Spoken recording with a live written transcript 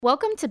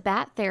Welcome to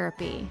Bat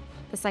Therapy,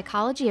 the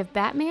psychology of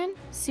Batman,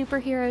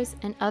 superheroes,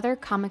 and other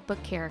comic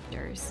book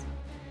characters.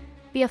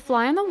 Be a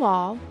fly on the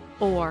wall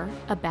or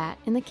a bat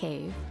in the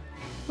cave,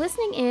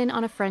 listening in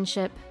on a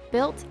friendship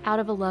built out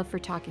of a love for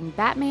talking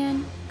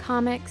Batman,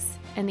 comics,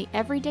 and the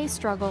everyday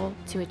struggle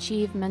to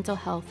achieve mental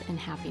health and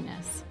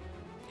happiness.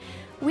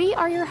 We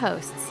are your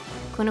hosts,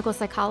 clinical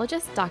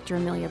psychologist Dr.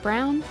 Amelia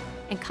Brown,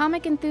 and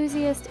comic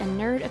enthusiast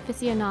and nerd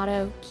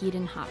aficionado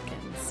Keaton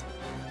Hopkins.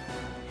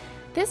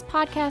 This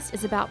podcast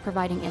is about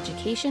providing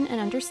education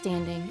and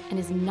understanding and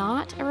is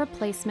not a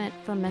replacement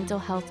for mental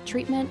health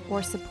treatment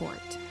or support.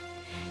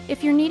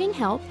 If you're needing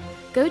help,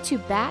 go to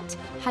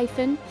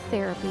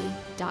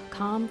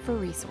bat-therapy.com for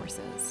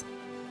resources.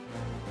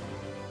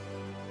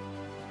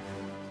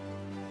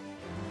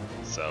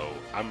 So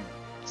I'm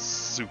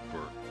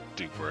super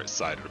duper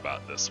excited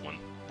about this one.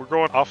 We're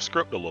going off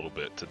script a little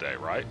bit today,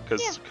 right?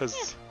 Because I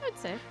would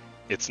say.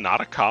 It's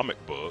not a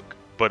comic book,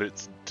 but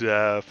it's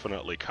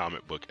definitely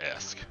comic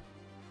book-esque.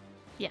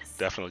 Yes.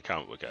 Definitely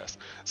comic book-esque.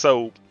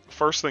 So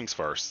first things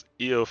first,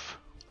 if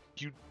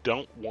you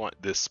don't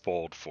want this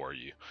spoiled for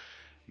you,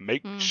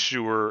 make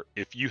sure,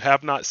 if you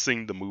have not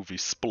seen the movie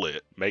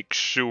Split, make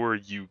sure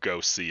you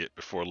go see it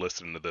before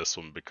listening to this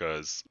one,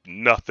 because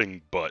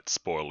nothing but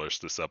spoilers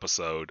this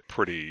episode,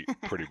 pretty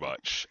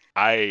much.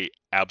 I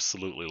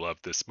absolutely love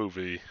this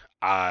movie.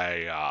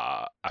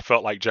 I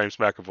felt like James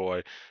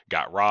McAvoy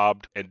got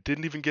robbed and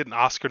didn't even get an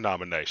Oscar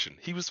nomination.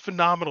 He was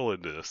phenomenal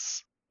in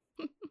this.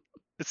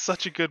 It's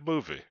such a good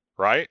movie,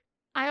 right?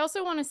 I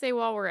also want to say,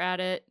 while we're at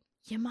it,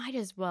 you might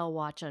as well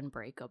watch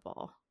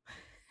Unbreakable.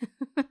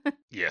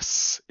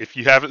 Yes. If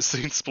you haven't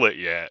seen Split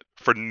yet,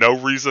 for no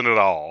reason at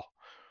all,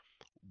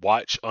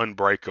 watch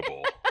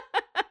Unbreakable.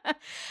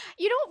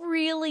 You don't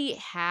really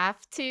have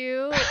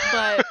to,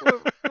 but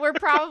we're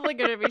probably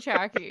going to be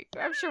tracking.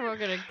 I'm sure we're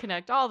going to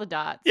connect all the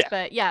dots. Yeah.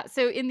 But yeah,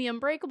 so in the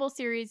Unbreakable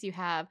series, you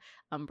have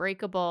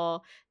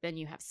Unbreakable, then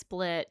you have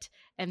Split,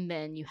 and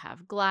then you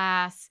have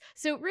Glass.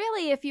 So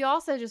really, if you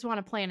also just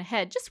want to plan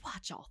ahead, just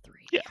watch all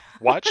three. Yeah,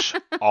 watch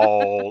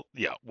all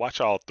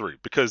three,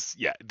 because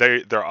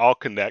they're all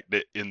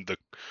connected in the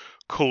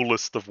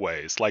coolest of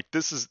ways. Like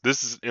this is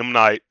an M.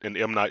 Night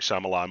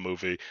Shyamalan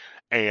movie,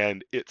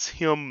 and it's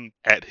him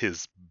at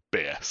his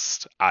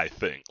best, I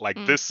think. Like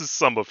this is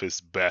some of his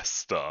best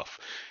stuff.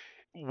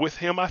 With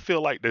him, I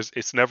feel like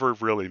it's never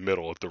really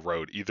middle of the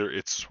road. Either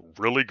it's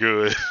really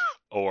good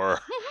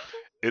or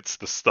it's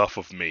the stuff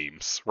of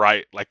memes,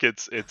 right? Like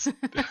it's there's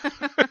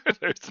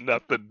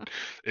nothing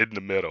in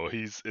the middle.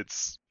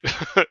 It's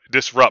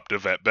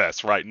disruptive at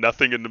best, right?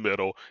 Nothing in the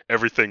middle,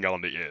 everything on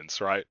the ends,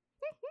 right?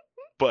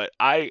 But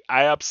I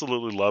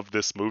absolutely love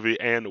this movie,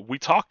 and we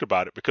talked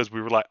about it because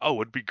we were like,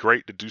 oh, it'd be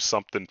great to do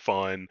something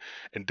fun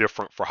and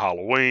different for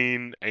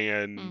Halloween,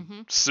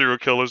 and serial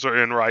killers are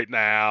in right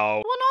now. Well,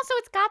 and also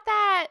it's got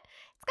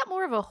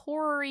more of a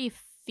horror-y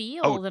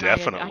feel than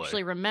definitely. I had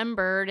actually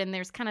remembered, and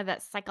there's kind of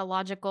that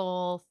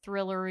psychological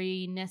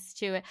thrilleriness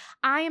to it.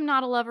 I am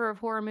not a lover of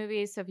horror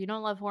movies, so if you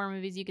don't love horror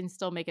movies, you can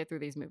still make it through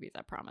these movies,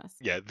 I promise.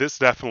 Yeah, this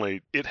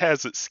definitely, it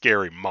has its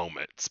scary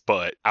moments,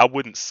 but I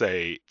wouldn't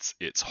say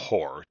it's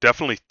horror.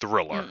 Definitely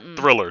thriller.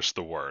 Thriller's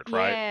the word,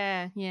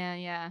 right?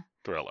 Yeah.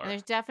 Thriller. And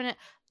there's definitely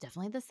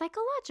the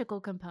psychological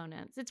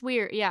components. It's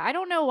weird. Yeah, I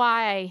don't know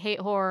why I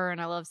hate horror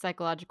and I love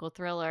psychological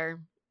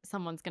thriller.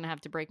 Someone's going to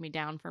have to break me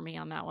down for me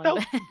on that one. No,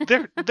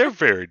 they're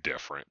very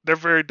different. They're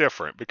very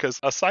different, because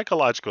a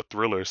psychological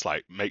thriller is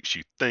like makes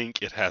you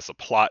think, it has a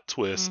plot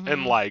twist,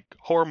 and like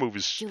horror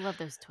movies, I do love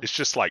those twists. It's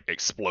just like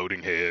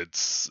exploding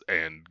heads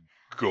and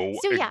gore.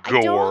 So yeah,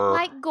 I don't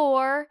like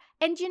gore.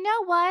 And you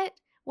know what?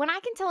 When I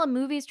can tell a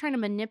movie is trying to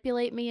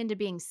manipulate me into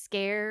being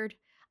scared,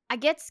 I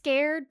get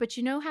scared, but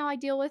you know how I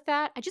deal with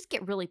that? I just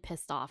get really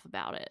pissed off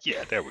about it.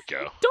 Yeah, there we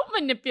go. Don't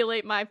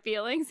manipulate my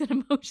feelings and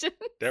emotions.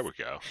 There we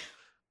go.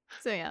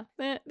 So yeah,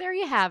 there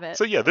you have it.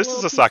 So yeah, this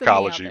is a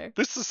psychology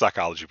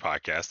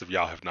podcast, if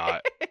y'all have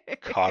not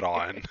caught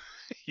on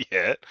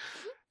yet.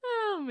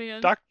 Oh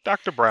man.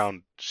 Dr.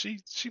 Brown, she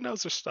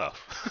knows her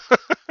stuff.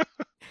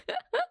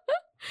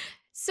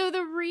 So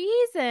the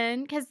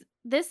reason, because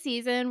this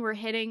season we're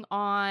hitting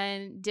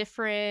on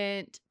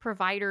different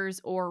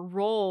providers or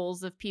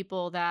roles of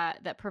people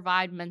that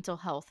provide mental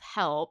health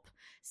help.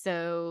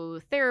 So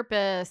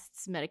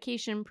therapists,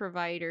 medication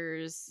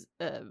providers,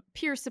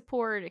 peer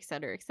support, et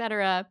cetera, et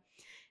cetera.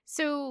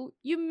 So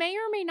you may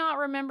or may not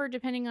remember,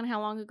 depending on how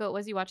long ago it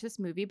was you watched this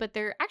movie, but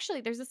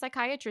there's a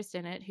psychiatrist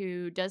in it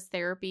who does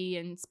therapy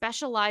and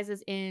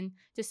specializes in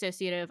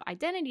dissociative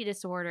identity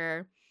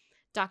disorder,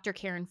 Dr.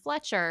 Karen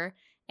Fletcher.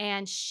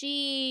 And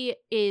she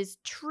is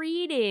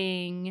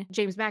treating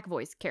James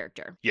McAvoy's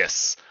character.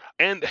 Yes.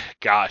 And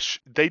gosh,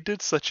 they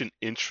did such an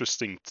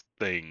interesting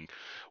thing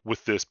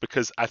with this,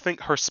 because I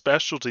think her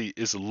specialty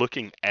is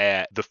looking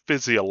at the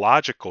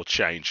physiological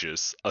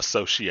changes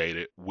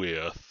associated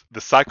with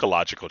the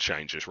psychological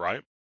changes,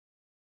 right?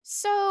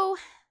 So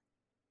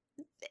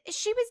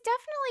she was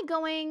definitely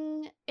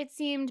going, it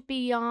seemed,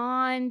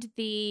 beyond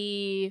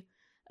the,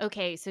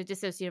 okay, so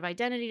dissociative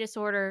identity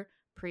disorder,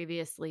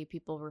 previously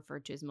people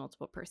referred to as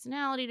multiple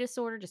personality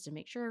disorder, just to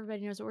make sure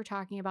everybody knows what we're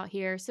talking about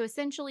here. So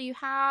essentially, you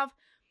have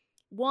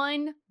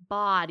one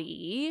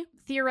body,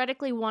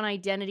 theoretically one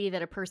identity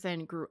that a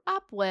person grew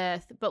up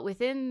with, but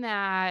within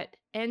that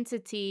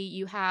entity,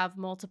 you have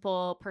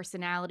multiple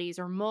personalities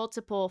or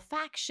multiple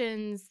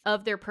factions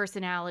of their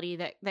personality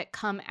that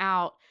come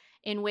out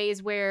in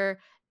ways where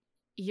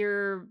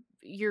you're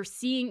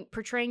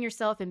portraying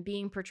yourself and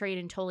being portrayed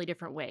in totally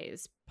different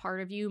ways.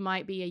 Part of you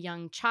might be a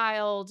young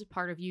child,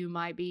 part of you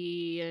might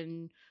be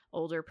an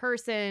older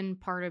person,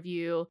 part of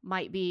you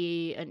might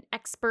be an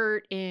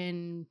expert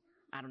in,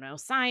 I don't know,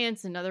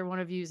 science. Another one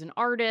of you is an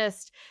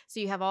artist. So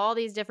you have all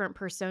these different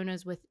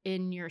personas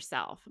within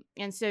yourself.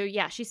 And so,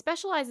 yeah, she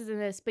specializes in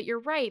this, but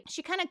you're right.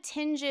 She kind of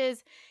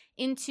tinges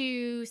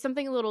into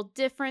something a little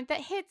different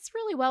that hits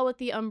really well with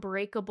the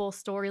Unbreakable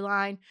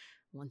storyline.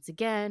 Once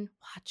again,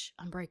 watch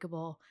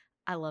Unbreakable.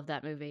 I love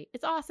that movie.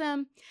 It's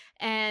awesome.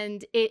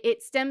 And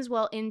it stems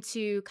well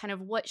into kind of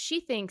what she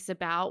thinks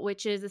about,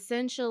 which is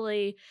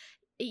essentially,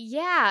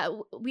 yeah,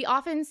 we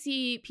often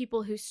see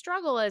people who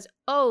struggle as,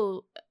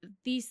 oh,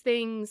 these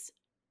things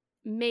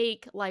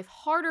make life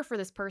harder for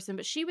this person,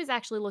 but she was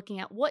actually looking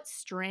at what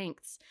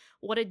strengths,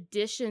 what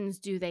additions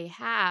do they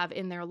have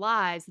in their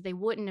lives that they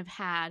wouldn't have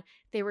had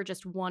if they were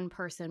just one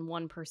person,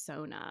 one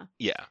persona.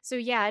 Yeah. So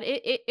yeah,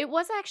 it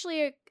was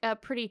actually a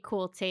pretty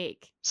cool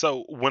take.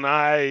 So when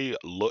I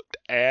looked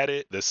at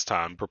it this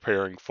time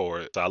preparing for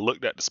it, I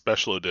looked at the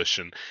special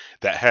edition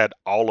that had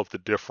all of the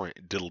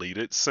different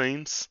deleted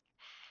scenes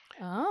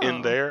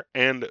in there,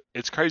 and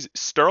it's crazy.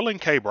 Sterling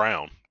K.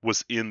 Brown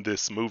was in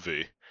this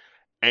movie,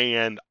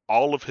 and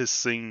all of his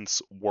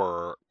scenes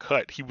were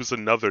cut. He was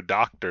another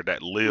doctor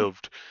that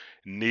lived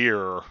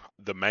near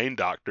the main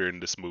doctor in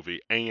this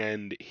movie,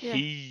 and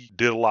he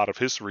did a lot of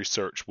his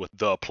research with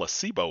the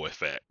placebo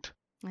effect.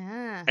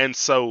 And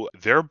so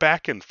their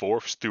back and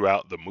forth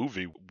throughout the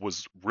movie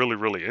was really,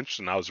 really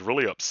interesting. I was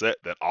really upset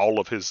that all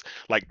of his,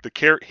 like,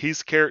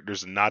 his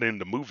character's not in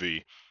the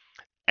movie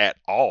at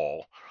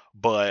all,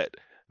 but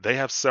they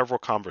have several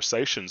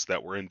conversations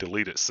that were in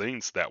deleted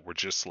scenes that were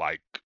just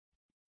like,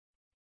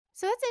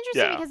 so that's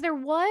interesting because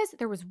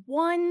there was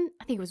one,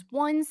 I think it was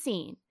one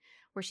scene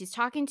where she's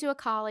talking to a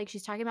colleague.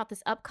 She's talking about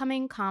this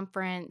upcoming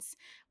conference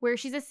where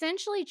she's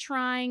essentially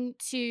trying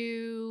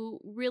to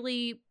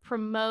really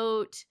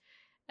promote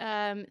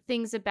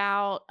things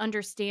about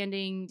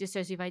understanding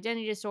dissociative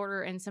identity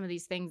disorder and some of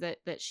these things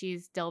that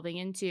she's delving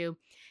into.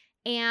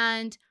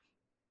 And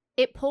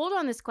it pulled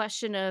on this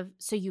question of,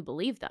 so you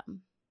believe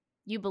them?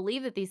 You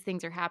believe that these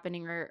things are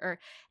happening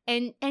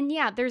and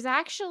yeah, there's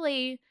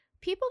actually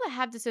people that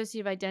have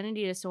dissociative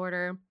identity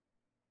disorder.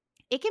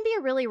 It can be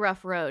a really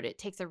rough road. It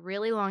takes a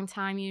really long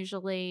time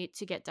usually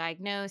to get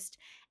diagnosed.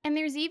 And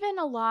there's even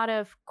a lot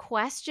of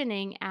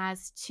questioning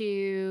as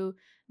to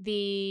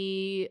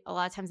a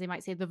lot of times they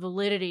might say the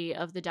validity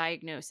of the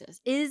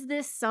diagnosis. Is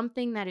this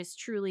something that is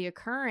truly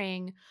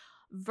occurring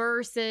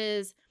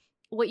versus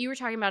what you were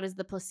talking about is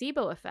the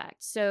placebo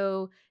effect.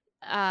 So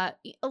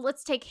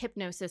let's take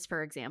hypnosis,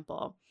 for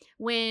example.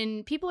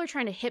 When people are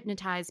trying to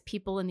hypnotize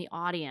people in the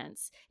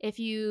audience, if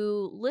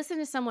you listen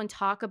to someone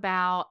talk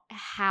about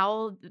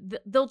how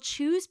they'll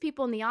choose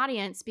people in the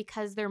audience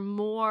because they're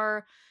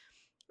more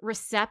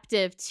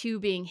receptive to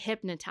being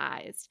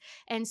hypnotized.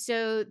 And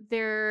so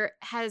there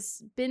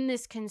has been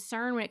this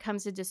concern when it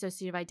comes to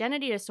dissociative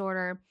identity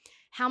disorder,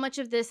 how much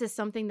of this is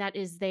something that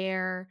is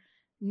there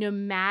no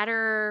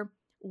matter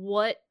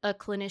what a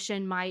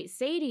clinician might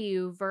say to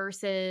you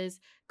versus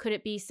could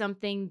it be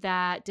something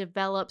that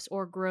develops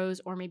or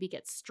grows or maybe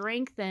gets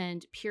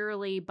strengthened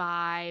purely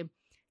by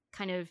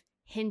kind of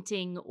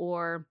hinting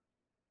or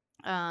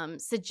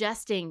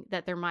suggesting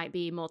that there might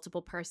be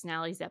multiple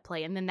personalities at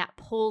play, and then that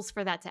pulls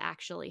for that to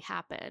actually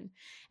happen.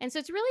 And so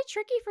it's really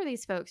tricky for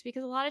these folks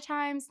because a lot of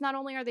times not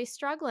only are they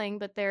struggling,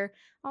 but they're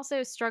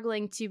also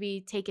struggling to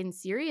be taken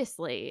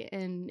seriously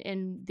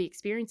in the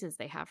experiences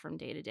they have from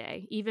day to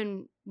day,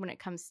 even when it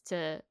comes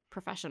to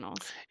professionals.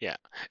 Yeah.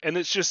 And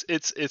it's just,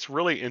 it's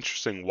really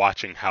interesting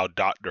watching how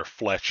Dr.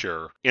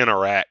 Fletcher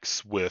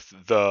interacts with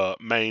the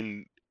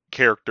main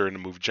character in the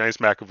movie, James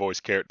McAvoy's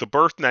character. The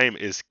birth name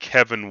is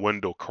Kevin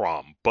Wendell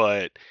Crumb,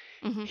 but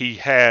he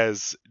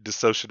has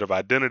dissociative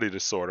identity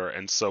disorder.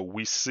 And so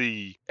we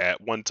see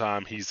at one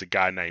time he's a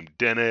guy named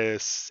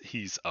Dennis.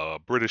 He's a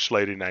British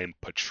lady named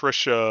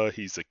Patricia.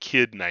 He's a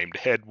kid named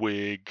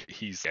Hedwig.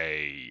 He's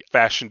a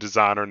fashion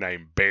designer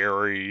named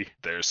Barry.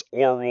 There's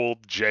Orwell,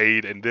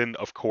 Jade. And then,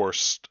 of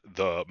course,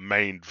 the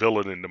main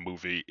villain in the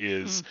movie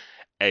is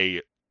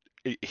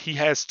he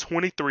has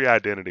 23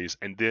 identities,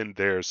 and then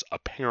there's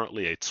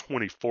apparently a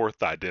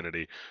 24th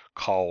identity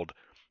called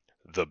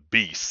the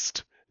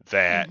Beast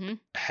that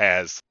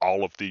has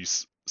all of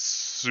these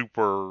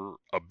super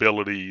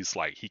abilities,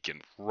 like he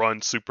can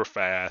run super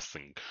fast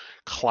and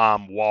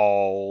climb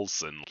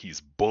walls and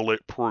he's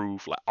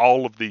bulletproof, like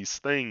all of these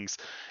things.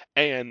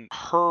 And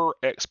her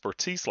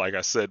expertise, like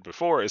I said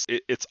before,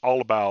 it's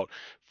all about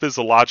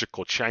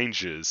physiological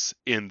changes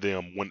in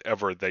them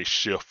whenever they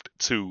shift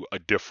to a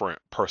different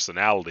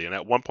personality. And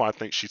at one point I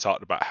think she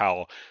talked about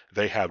how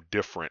they have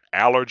different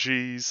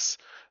allergies.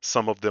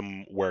 Some of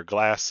them wear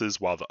glasses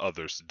while the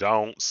others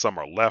don't. Some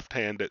are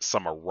left-handed,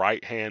 some are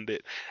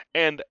right-handed.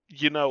 And,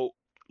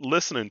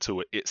 listening to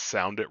it, it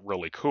sounded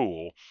really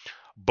cool.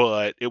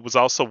 But it was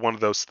also one of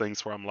those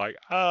things where I'm like,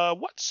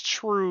 what's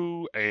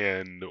true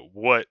and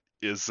what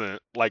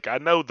isn't? Like, I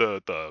know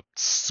the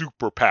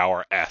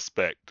superpower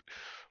aspect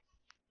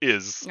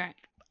is Right.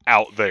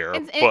 out there,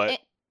 And, but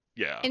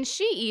yeah. And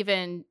she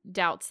even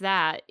doubts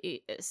that.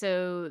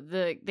 So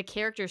the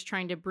characters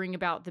trying to bring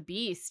about the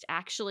beast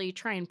actually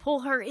try and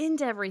pull her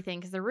into everything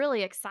because they're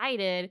really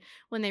excited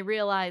when they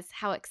realize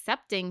how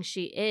accepting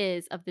she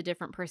is of the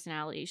different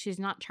personalities. She's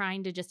not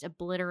trying to just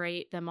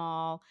obliterate them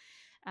all.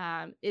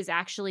 Is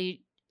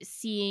actually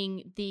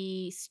seeing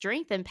the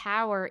strength and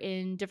power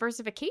in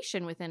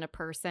diversification within a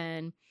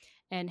person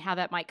and how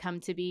that might come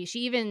to be.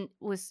 She even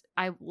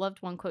I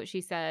loved one quote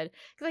she said,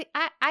 because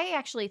I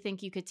actually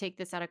think you could take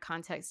this out of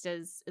context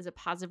as a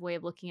positive way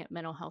of looking at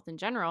mental health in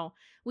general.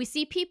 We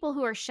see people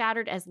who are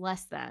shattered as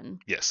less than.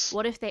 Yes.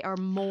 What if they are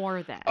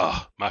more than?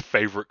 My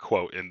favorite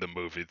quote in the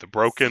movie. The Such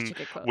broken, a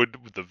good quote.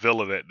 with the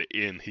villain at the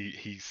end,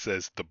 he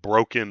says, "The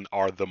broken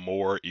are the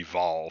more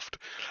evolved."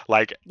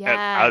 Like,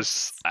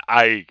 Yes.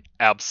 I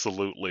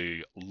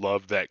absolutely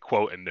love that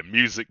quote and the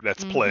music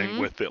that's playing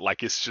with it.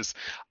 Like, it's just,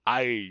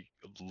 I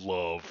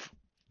love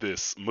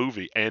this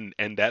movie, and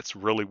that's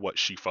really what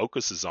she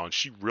focuses on.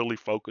 She really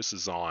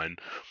focuses on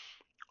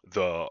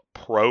the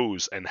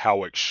pros and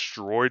how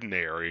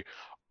extraordinary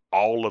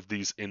all of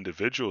these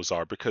individuals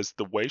are, because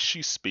the way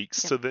she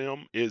speaks to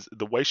them is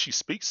the way she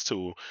speaks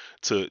to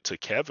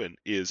Kevin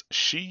is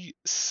she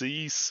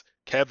sees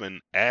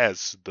Kevin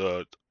as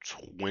the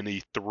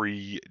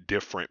 23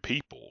 different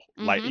people.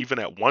 Like, even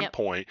at one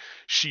point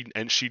she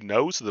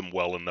knows them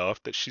well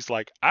enough that she's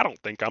like, I don't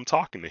think I'm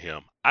talking to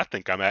him. I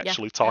think I'm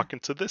actually talking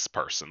to this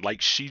person.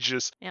 Like, she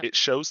just it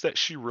shows that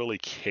she really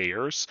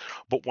cares.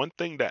 But one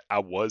thing that I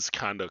was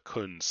kind of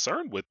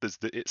concerned with is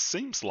that it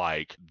seems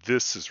like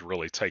this is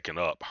really taking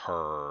up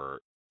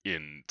her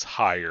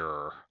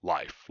entire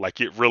life.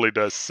 Like, it really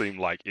does seem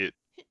like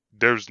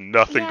there's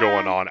nothing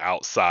going on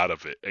outside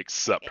of it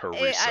except her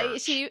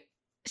research.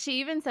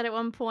 She even said at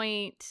one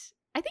point,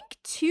 I think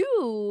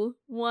two,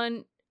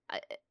 one,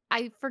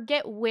 I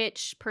forget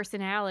which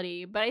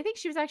personality, but I think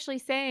she was actually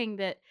saying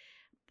that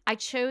I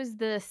chose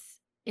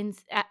this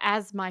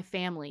as my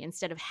family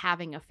instead of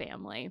having a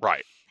family.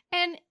 Right.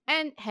 And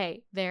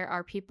hey, there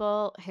are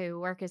people who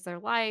work as their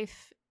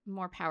life.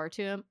 More power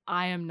to them.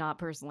 I am not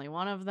personally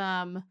one of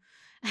them.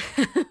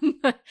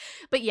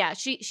 But yeah,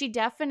 she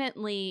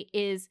definitely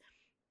is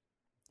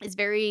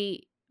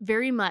very,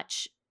 very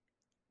much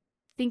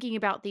thinking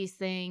about these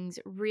things,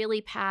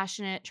 really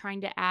passionate,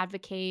 trying to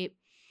advocate.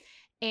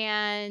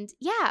 And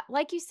yeah,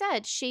 like you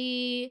said,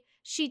 she's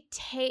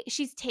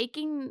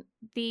taking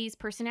these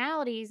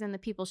personalities and the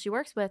people she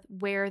works with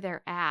where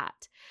they're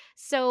at.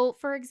 So,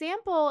 for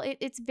example,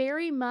 it's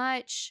very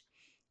much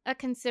a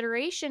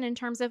consideration in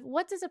terms of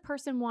what does a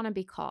person want to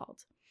be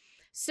called?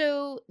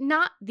 So,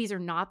 these are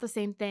not the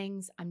same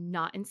things. I'm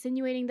not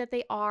insinuating that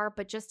they are,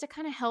 but just to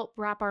kind of help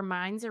wrap our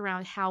minds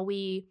around how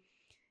we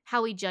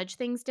judge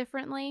things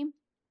differently.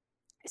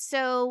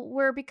 So,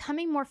 we're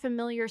becoming more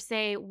familiar,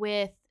 say,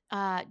 with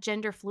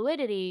gender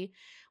fluidity,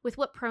 with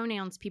what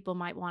pronouns people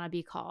might want to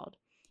be called.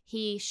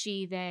 He,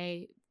 she,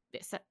 they,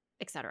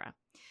 etc.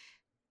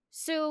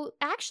 So,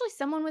 actually,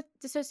 someone with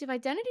dissociative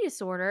identity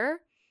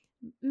disorder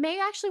may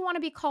actually want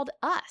to be called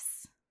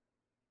us,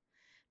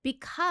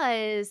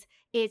 because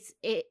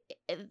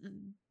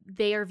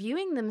they are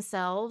viewing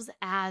themselves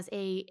as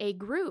a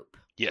group.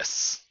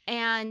 Yes.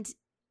 And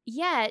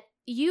yet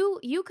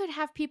you could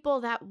have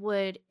people that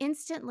would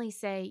instantly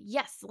say,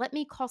 yes, let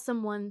me call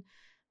someone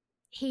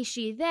he,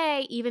 she,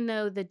 they, even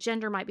though the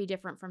gender might be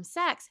different from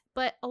sex.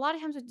 But a lot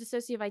of times with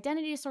dissociative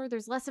identity disorder,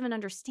 there's less of an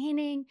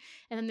understanding.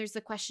 And then there's the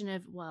question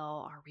of,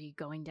 well, are we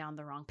going down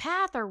the wrong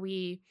path? Are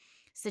we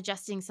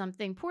suggesting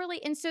something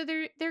poorly? And so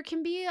it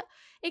can be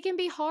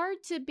hard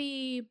to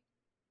be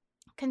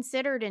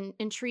considered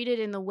and treated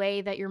in the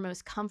way that you're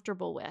most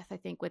comfortable with, I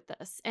think, with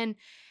this. And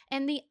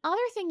the other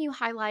thing you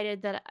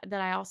highlighted that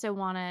I also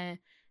want to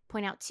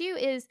point out too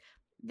is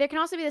there can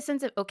also be the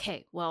sense of,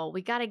 okay, well,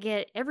 we got to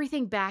get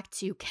everything back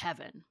to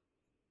Kevin.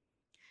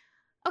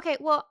 Okay,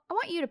 well, I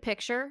want you to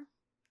picture,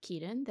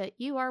 Keaton, that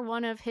you are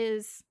one of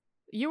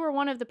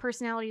the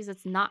personalities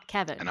that's not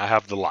Kevin. And I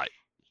have the light.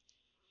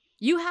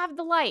 You have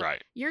the light.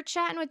 Right. You're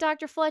chatting with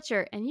Dr.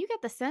 Fletcher, and you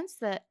get the sense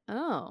that,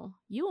 oh,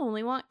 you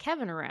only want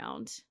Kevin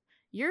around.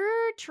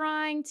 You're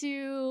trying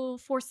to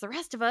force the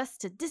rest of us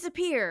to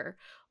disappear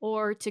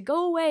or to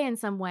go away in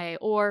some way,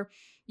 or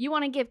you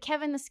want to give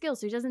Kevin the skills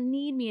so he doesn't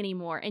need me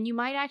anymore. And you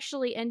might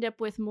actually end up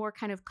with more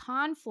kind of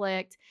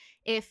conflict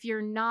if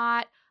you're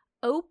not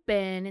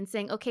open and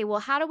saying, okay,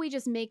 well, how do we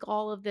just make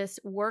all of this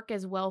work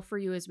as well for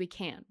you as we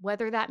can?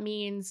 Whether that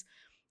means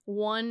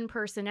one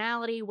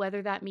personality,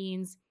 whether that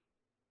means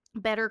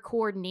better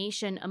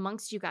coordination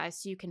amongst you guys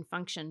so you can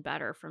function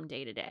better from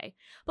day to day.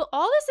 But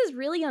all this is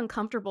really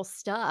uncomfortable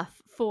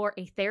stuff for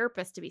a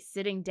therapist to be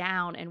sitting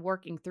down and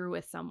working through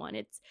with someone.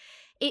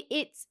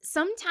 It's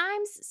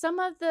sometimes some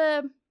of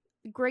the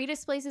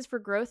greatest places for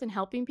growth and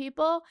helping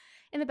people.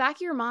 In the back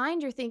of your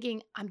mind, you're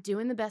thinking, I'm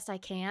doing the best I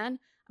can.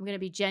 I'm going to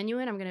be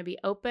genuine. I'm going to be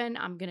open.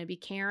 I'm going to be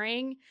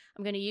caring.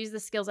 I'm going to use the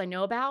skills I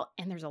know about.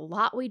 And there's a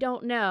lot we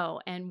don't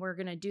know, and we're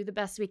going to do the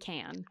best we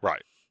can.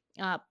 Right.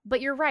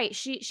 But you're right.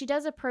 She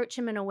does approach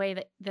him in a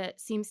way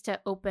that seems to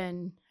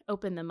open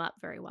them up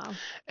very well.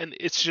 And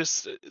it's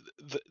just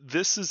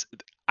this is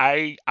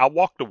I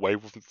walked away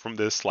from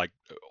this, like,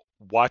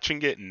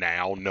 watching it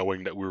now,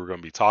 knowing that we were going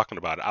to be talking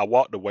about it. I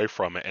walked away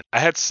from it and I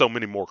had so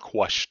many more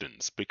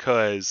questions,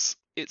 because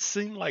it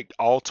seemed like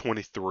all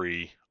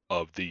 23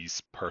 of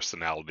these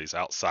personalities,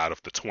 outside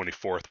of the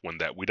 24th one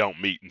that we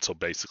don't meet until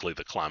basically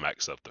the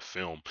climax of the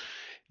film,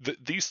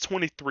 these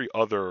 23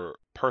 other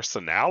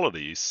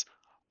personalities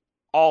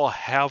all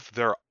have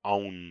their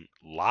own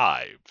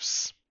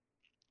lives.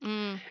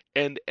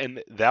 And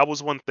that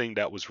was one thing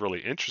that was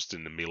really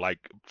interesting to me. Like,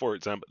 for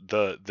example,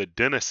 the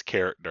Dennis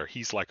character,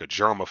 he's like a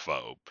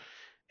germaphobe.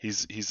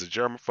 He's a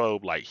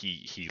germaphobe. Like,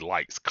 he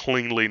likes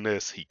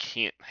cleanliness. He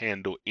can't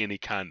handle any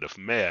kind of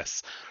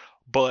mess.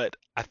 But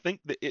I think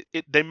that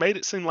they made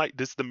it seem like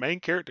this the main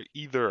character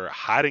either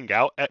hiding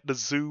out at the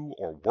zoo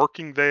or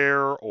working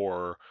there,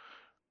 or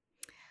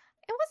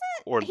it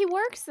wasn't. He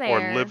works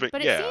there, or living,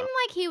 but it seemed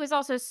like he was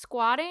also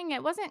squatting.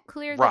 It wasn't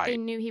clear that they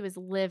knew he was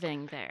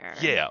living there.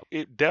 Yeah,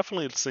 it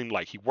definitely seemed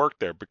like he worked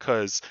there,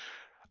 because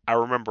I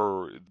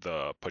remember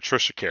the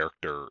Patricia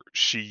character,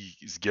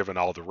 she's given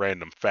all the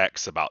random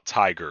facts about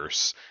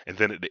tigers, and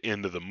then at the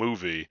end of the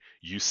movie,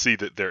 you see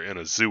that they're in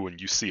a zoo and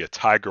you see a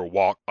tiger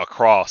walk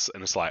across,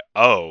 and it's like,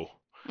 oh,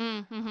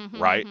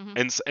 right?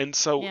 And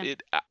so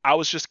I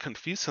was just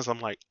confused, because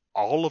I'm like,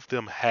 all of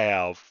them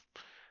have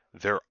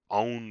their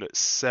own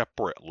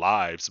separate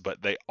lives, but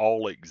they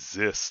all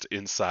exist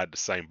inside the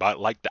same body.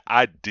 Like, the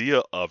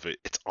idea of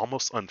it's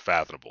almost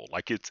unfathomable.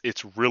 Like,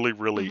 it's really,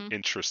 really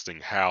interesting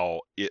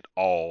how it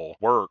all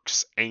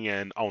works.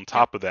 And on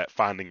top of that,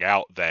 finding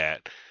out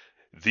that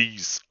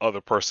these other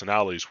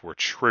personalities were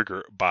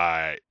triggered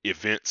by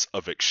events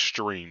of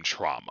extreme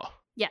trauma.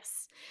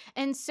 Yes.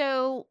 And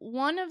so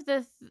one of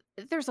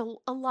there's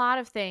a lot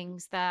of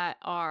things that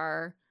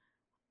are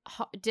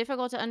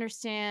difficult to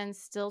understand,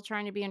 still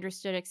trying to be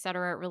understood,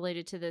 etc.,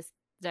 related to this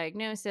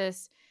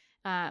diagnosis.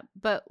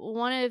 But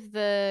one of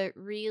the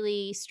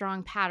really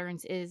strong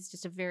patterns is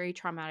just a very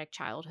traumatic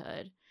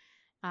childhood,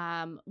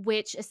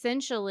 which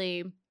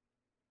essentially,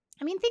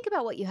 I mean, think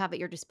about what you have at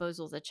your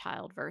disposal as a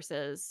child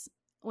versus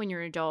when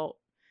you're an adult.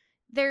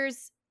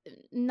 There's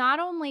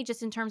not only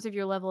just in terms of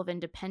your level of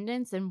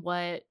independence and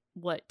what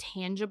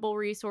tangible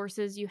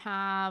resources you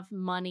have,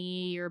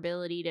 money, your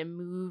ability to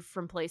move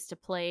from place to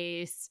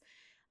place,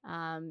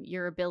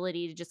 your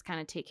ability to just kind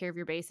of take care of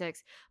your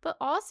basics, but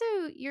also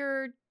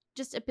your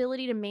just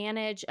ability to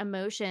manage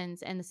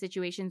emotions and the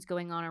situations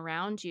going on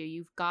around you.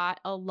 You've got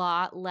a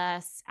lot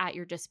less at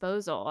your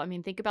disposal. I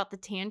mean, think about the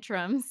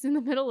tantrums in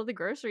the middle of the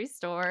grocery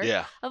store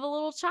of a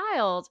little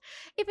child.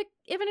 If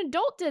an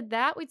adult did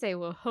that, we'd say,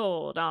 well,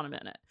 hold on a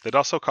minute. They'd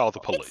also call the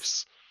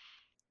police.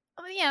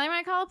 Yeah, they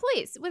might call the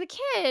police. With a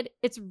kid,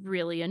 it's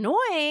really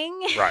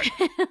annoying. Right.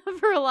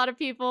 For a lot of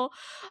people.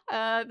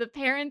 The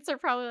parents are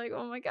probably like,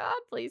 oh my God,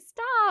 please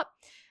stop.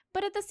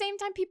 But at the same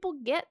time, people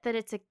get that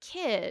it's a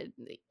kid.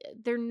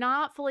 They're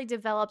not fully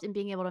developed in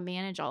being able to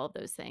manage all of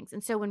those things.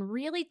 And so when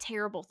really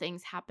terrible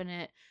things happen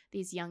at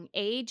these young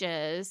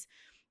ages,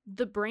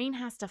 the brain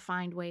has to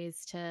find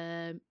ways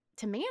to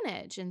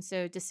manage. And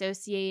so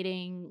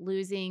dissociating,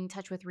 losing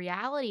touch with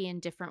reality in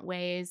different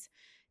ways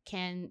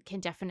can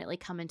definitely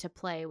come into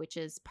play, which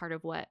is part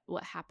of what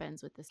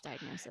happens with this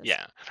diagnosis.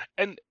 Yeah.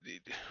 And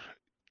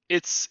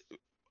it's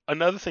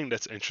another thing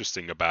that's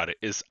interesting about it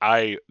is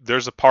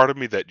there's a part of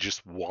me that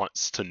just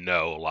wants to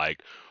know,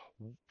 like,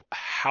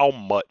 how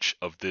much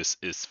of this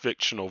is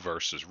fictional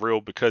versus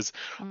real, because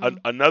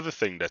another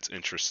thing that's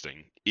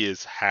interesting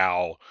is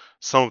how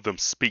some of them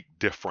speak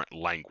different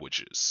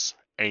languages,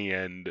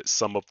 and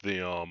some of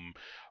them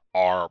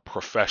are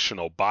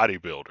professional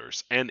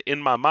bodybuilders. And in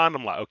my mind,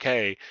 I'm like,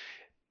 okay,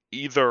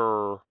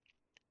 either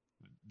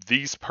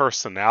these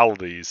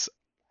personalities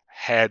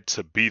had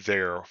to be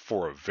there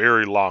for a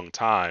very long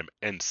time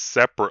and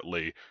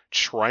separately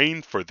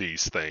train for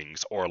these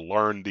things or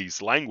learn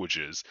these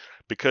languages,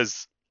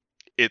 because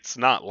it's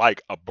not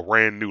like a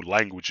brand new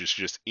language is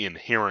just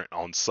inherent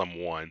on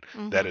someone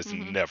that has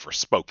never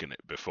spoken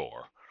it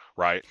before,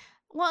 right?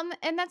 Well,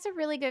 and that's a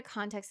really good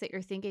context that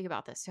you're thinking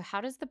about this. So,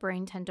 how does the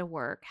brain tend to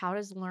work? How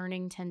does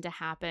learning tend to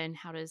happen?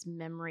 How does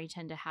memory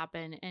tend to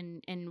happen?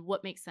 And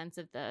what makes sense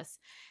of this?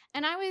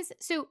 And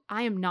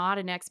I am not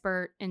an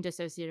expert in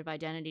dissociative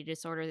identity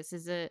disorder. This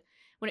is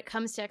when it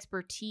comes to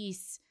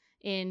expertise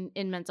in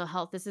mental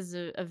health, this is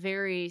a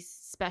very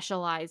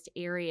specialized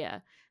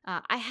area.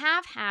 I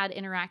have had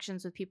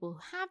interactions with people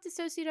who have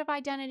dissociative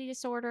identity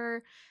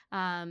disorder,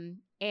 but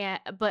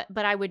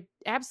I would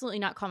absolutely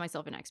not call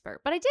myself an expert.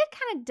 But I did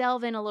kind of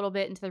delve in a little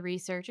bit into the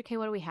research. Okay,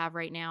 what do we have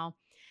right now?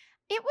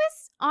 It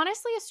was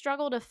honestly a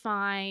struggle to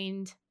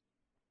find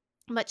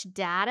much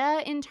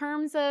data in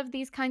terms of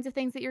these kinds of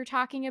things that you're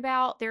talking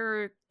about. There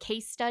are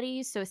case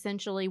studies, so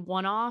essentially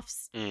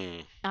one-offs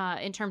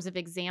in terms of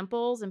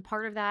examples, and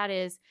part of that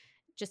is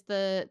just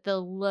the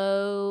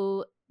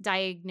low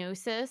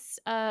diagnosis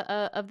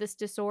of this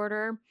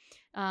disorder.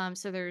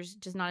 So there's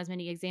just not as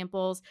many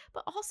examples,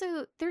 but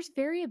also there's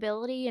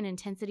variability and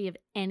intensity of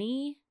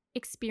any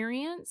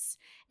experience.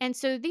 And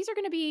so these are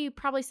going to be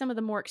probably some of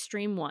the more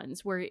extreme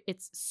ones where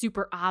it's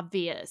super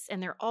obvious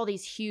and there are all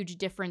these huge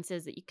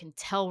differences that you can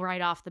tell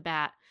right off the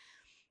bat.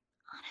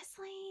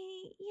 Honestly,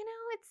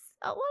 it's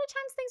a lot of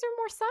times things are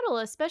more subtle,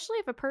 especially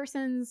if a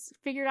person's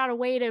figured out a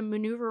way to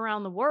maneuver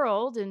around the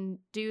world and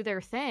do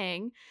their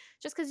thing.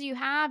 Just because you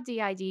have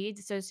DID,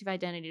 dissociative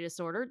identity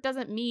disorder,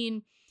 doesn't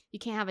mean you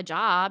can't have a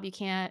job, you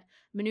can't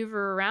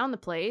maneuver around the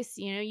place.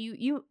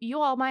 You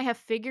all might have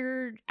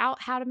figured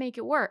out how to make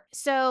it work.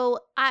 So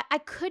I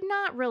could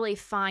not really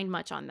find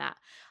much on that.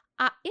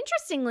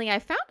 Interestingly, I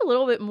found a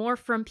little bit more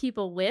from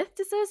people with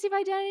dissociative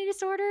identity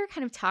disorder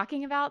kind of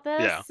talking about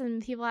this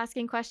and people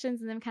asking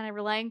questions and then kind of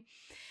relaying.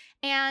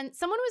 And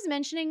someone was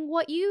mentioning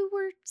what you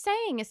were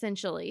saying,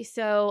 essentially.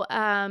 So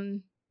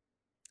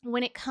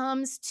when it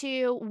comes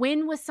to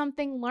when was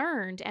something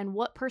learned and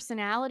what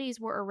personalities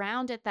were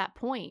around at that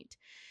point,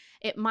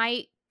 it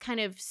might kind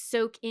of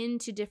soak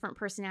into different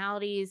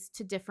personalities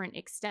to different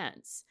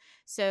extents.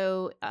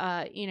 So,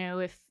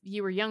 if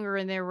you were younger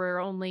and there were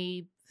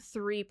only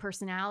 3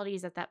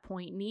 personalities at that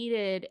point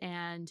needed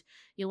and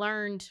you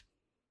learned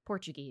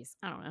Portuguese,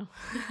 I don't know,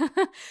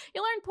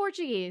 you learned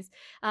Portuguese,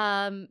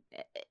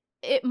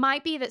 it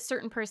might be that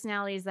certain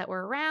personalities that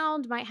were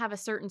around might have a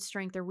certain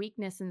strength or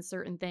weakness in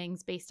certain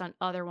things based on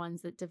other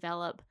ones that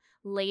develop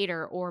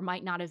later or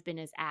might not have been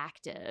as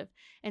active.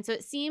 And so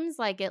it seems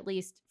like, at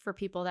least for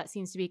people, that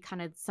seems to be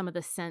kind of some of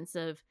the sense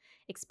of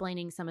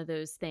explaining some of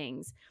those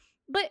things.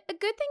 But a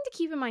good thing to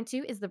keep in mind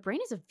too is the brain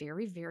is a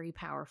very, very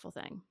powerful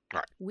thing.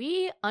 Right.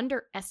 We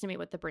underestimate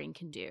what the brain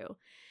can do.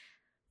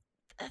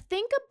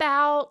 Think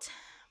about,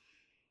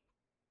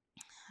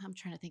 I'm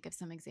trying to think of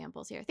some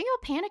examples here. Think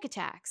about panic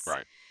attacks.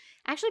 Right.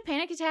 Actually,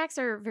 panic attacks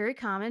are very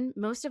common.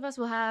 Most of us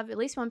will have at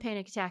least one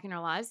panic attack in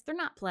our lives. They're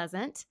not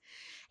pleasant.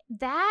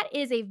 That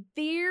is a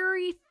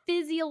very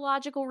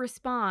physiological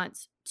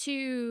response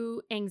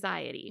to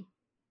anxiety.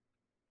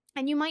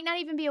 And you might not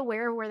even be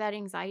aware of where that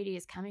anxiety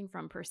is coming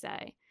from, per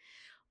se.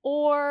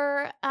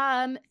 Or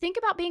think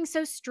about being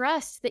so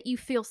stressed that you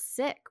feel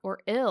sick or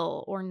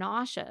ill or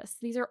nauseous.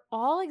 These are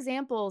all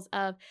examples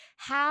of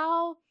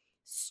how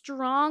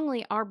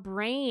strongly our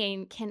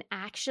brain can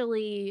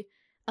actually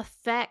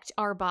affect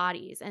our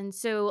bodies. And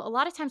so a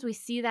lot of times we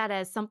see that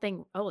as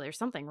something, oh, there's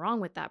something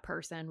wrong with that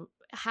person.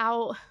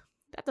 How,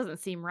 that doesn't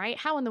seem right.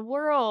 How in the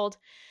world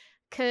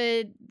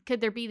could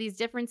there be these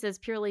differences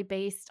purely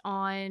based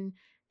on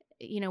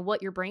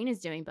what your brain is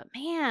doing? But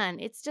man,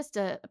 it's just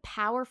a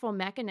powerful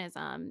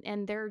mechanism,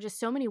 and there are just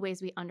so many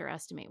ways we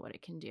underestimate what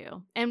it can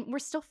do, and we're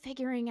still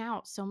figuring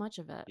out so much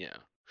of it. Yeah.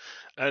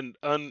 And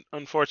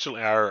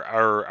unfortunately,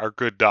 our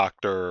good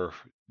doctor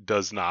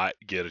does not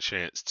get a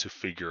chance to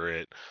figure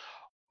it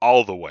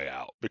all the way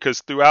out,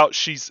 because throughout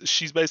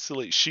she's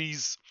basically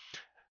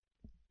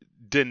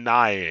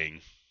denying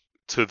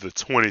to the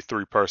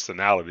 23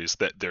 personalities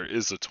that there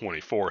is a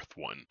 24th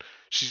one.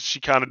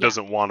 She kind of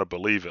doesn't want to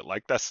believe it.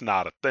 Like, that's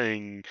not a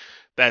thing.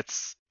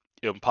 That's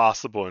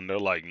impossible. And they're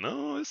like,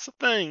 no, it's a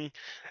thing.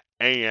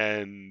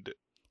 And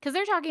because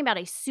they're talking about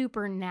a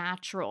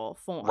supernatural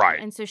form. Right.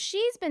 And so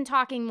she's been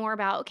talking more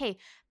about, okay,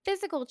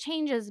 physical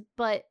changes,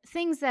 but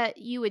things that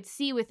you would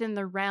see within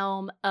the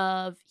realm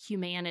of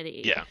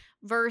humanity. Yeah.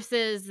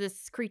 Versus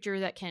this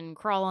creature that can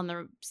crawl on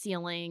the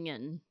ceiling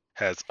and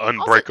has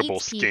unbreakable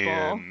skin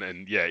people.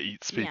 and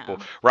eats people.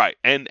 Yeah. Right.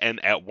 And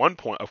at one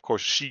point, of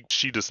course,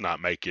 she does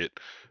not make it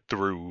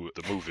through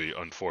the movie,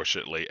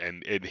 unfortunately.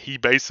 And he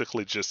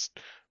basically just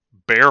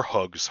bear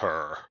hugs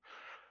her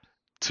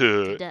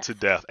to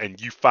death. And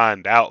you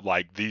find out,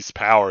 like, these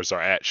powers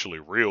are actually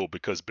real,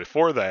 because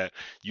before that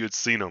you had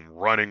seen him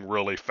running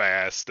really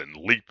fast and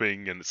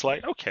leaping, and it's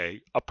like, okay,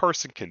 a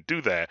person can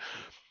do that.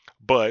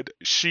 But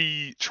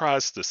she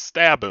tries to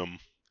stab him,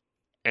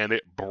 and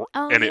it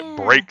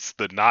breaks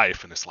the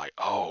knife, and it's like,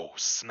 oh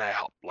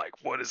snap, like,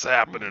 what is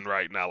happening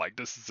right now? Like,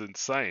 this is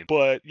insane.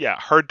 But yeah,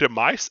 her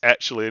demise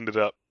actually ended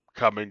up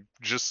coming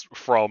just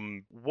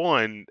from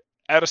one.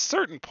 At a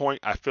certain point,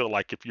 I feel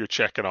like if you're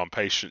checking on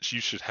patients,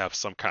 you should have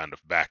some kind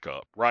of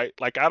backup, right?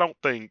 Like, I don't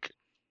think...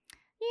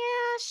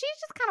 Yeah, she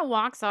just kind of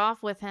walks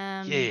off with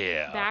him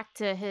Yeah. back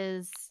to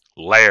his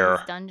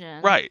Lair.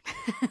 dungeon. Right.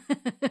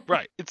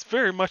 Right. It's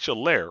very much a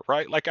lair,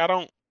 right? Like, I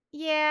don't...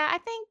 Yeah, I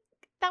think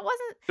that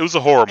wasn't. It was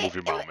a horror It, movie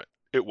it, moment.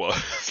 It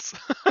was.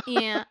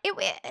 yeah,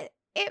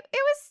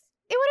 was.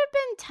 It would have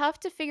been tough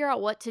to figure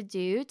out what to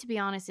do, to be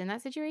honest, in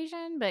that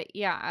situation. But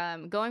yeah,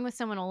 going with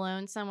someone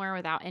alone somewhere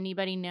without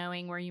anybody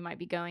knowing where you might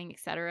be going,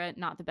 etc.,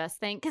 not the best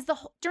thing. Because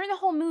during the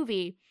whole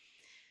movie,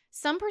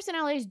 some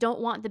personalities don't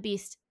want the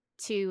beast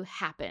to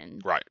happen,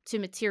 Right. to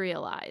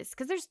materialize,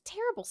 because there's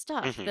terrible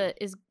stuff that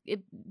is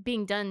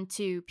being done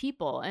to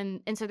people,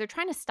 and so they're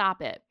trying to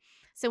stop it.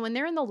 So when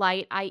they're in the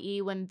light,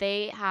 i.e., when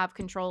they have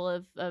control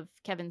of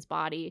Kevin's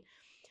body,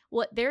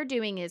 what they're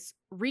doing is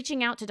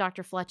reaching out to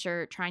Dr.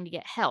 Fletcher, trying to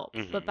get help.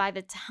 But by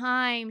the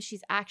time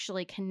she's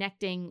actually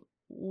connecting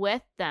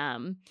with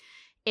them,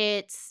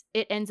 it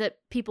ends up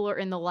people are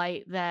in the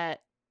light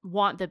that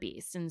want the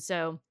beast. And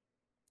so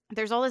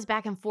there's all this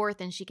back and forth,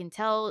 and she can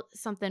tell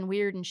something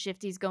weird and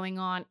shifty's going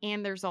on.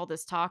 And there's all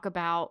this talk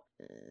about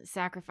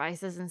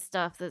sacrifices and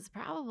stuff that's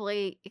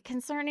probably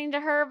concerning to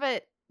her,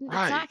 but it's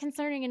not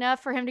concerning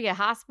enough for him to get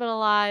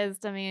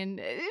hospitalized. I mean,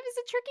 it was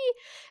a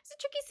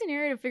tricky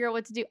scenario to figure out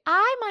what to do.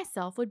 I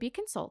myself would be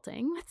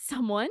consulting with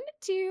someone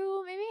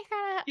to maybe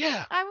kind of,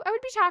 Yeah. I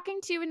would be talking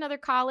to another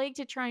colleague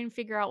to try and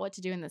figure out what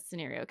to do in this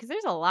scenario, because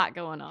there's a lot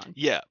going on.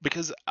 Yeah,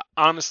 because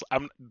honestly,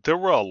 there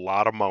were a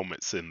lot of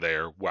moments in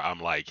there where I'm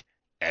like,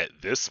 at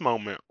this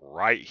moment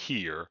right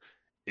here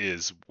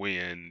is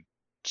when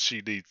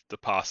she needs to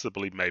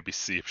possibly maybe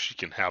see if she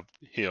can have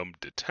him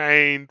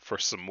detained for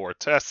some more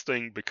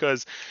testing,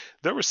 because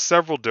there were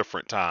several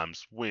different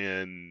times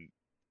when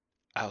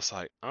I was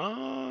like,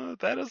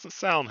 that doesn't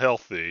sound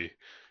healthy.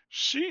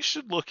 She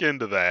should look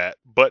into that,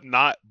 but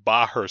not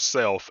by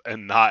herself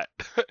and not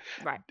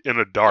in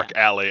a dark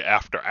alley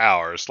after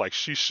hours. Like,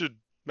 she should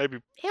maybe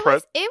it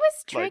was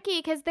tricky,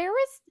 because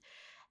that's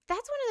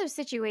one of those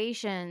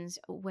situations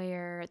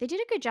where they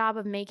did a good job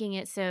of making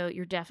it so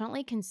you're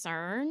definitely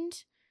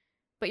concerned,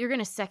 but you're going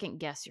to second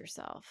guess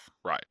yourself.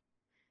 Right.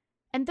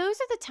 And those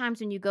are the times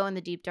when you go in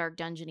the deep, dark,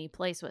 dungeony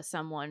place with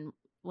someone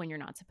when you're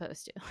not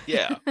supposed to.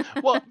 Yeah.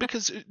 Well,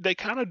 because they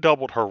kind of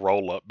doubled her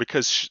role up,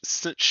 because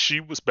since she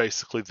was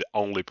basically the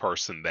only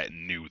person that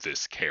knew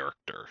this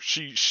character.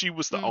 She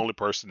was the only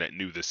person that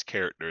knew this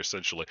character,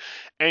 essentially.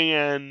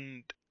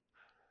 And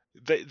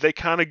they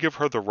kind of give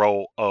her the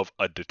role of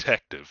a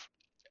detective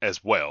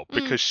as well,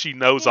 because she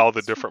knows all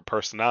the different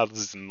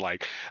personalities. And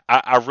like,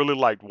 I really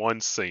liked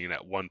one scene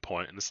at one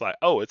point, and it's like,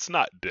 oh, it's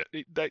not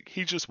that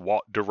he just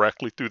walked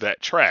directly through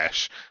that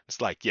trash. It's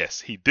like,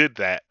 yes, he did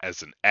that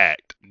as an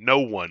act. No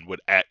one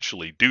would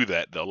actually do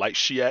that though. Like,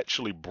 she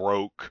actually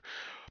broke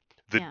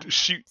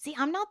See,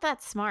 I'm not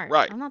that smart.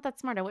 Right. I'm not that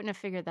smart. I wouldn't have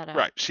figured that out.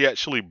 Right. She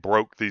actually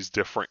broke these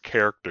different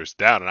characters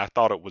down, and I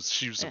thought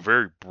she was a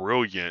very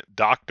brilliant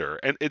doctor.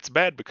 And it's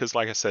bad because,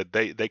 like I said,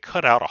 they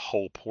cut out a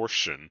whole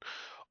portion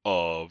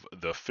of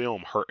the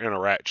film, her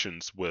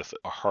interactions with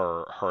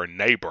her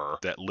neighbor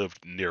that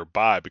lived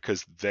nearby,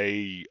 because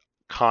they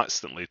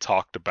constantly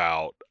talked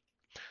about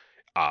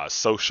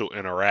social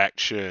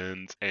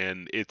interactions.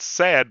 And it's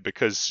sad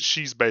because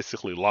she's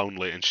basically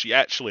lonely, and she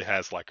actually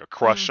has like a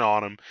crush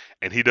on him,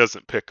 and he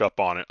doesn't pick up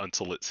on it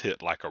until it's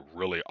hit like a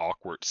really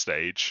awkward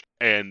stage.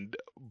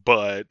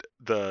 But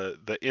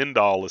the end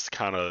all is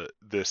kind of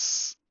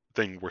this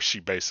thing where she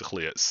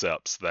basically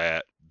accepts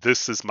that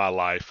this is my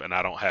life and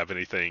I don't have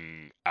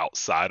anything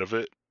outside of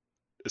it,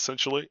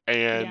 essentially.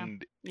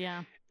 And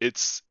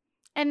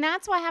and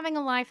that's why having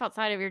a life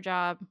outside of your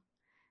job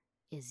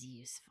is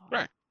useful.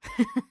 Right.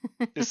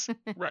 It's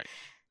right.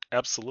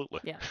 Absolutely.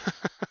 Yeah.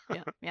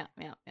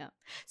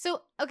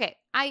 So, okay,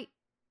 I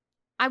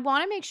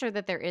want to make sure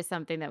that there is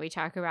something that we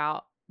talk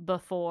about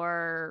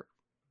before,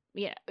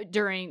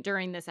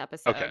 during this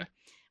episode. Okay.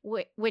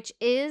 Which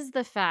is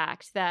the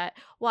fact that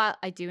while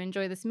I do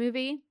enjoy this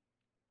movie,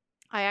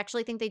 I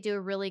actually think they do a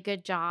really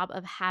good job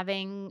of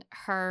having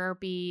her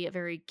be a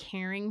very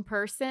caring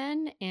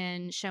person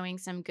and showing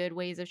some good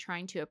ways of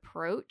trying to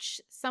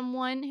approach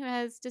someone who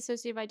has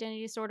dissociative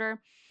identity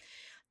disorder.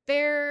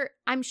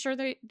 I'm sure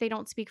they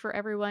don't speak for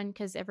everyone,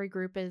 because every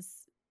group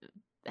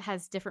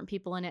has different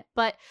people in it,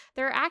 but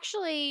there are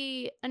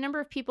actually a number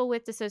of people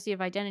with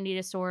dissociative identity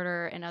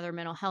disorder and other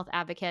mental health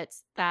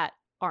advocates that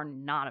are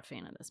not a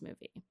fan of this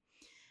movie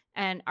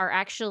and are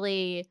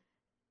actually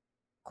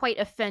quite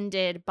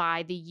offended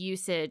by the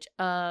usage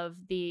of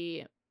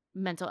the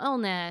mental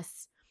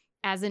illness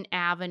as an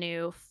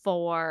avenue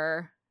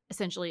for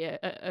essentially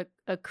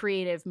a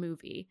creative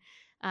movie.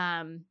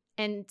 And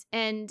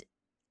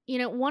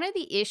one of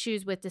the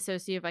issues with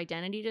dissociative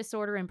identity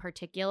disorder in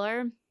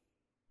particular,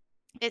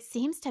 it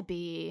seems to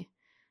be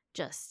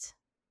just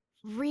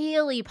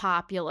really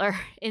popular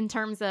in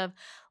terms of,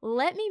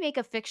 let me make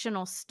a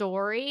fictional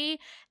story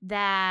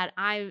that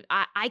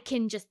I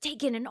can just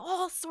take it in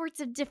all sorts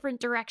of different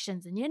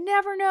directions, and you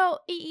never know,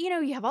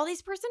 you have all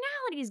these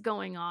personalities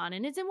going on,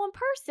 and it's in one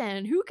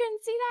person. Who can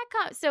see that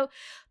come? So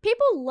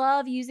people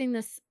love using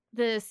this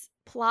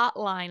plot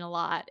line a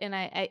lot, and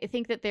I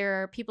think that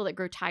there are people that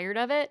grow tired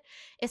of it,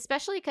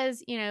 especially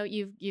because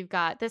you've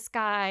got this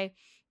guy.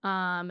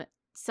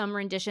 Some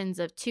renditions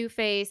of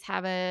Two-Face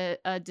have a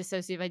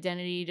dissociative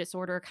identity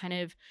disorder kind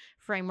of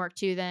framework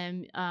to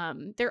them.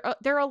 There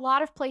are a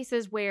lot of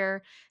places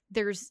where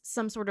there's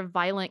some sort of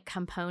violent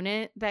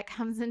component that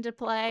comes into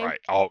play. Right.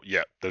 Oh,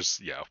 yeah.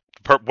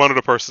 One of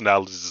the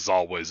personalities is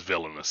always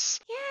villainous.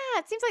 Yeah,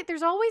 it seems like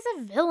there's always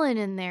a villain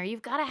in there. You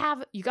got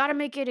to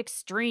make it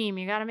extreme.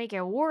 You got to make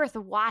it worth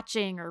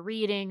watching or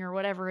reading or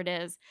whatever it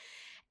is.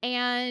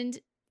 And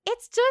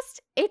it's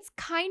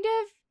kind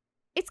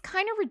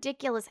of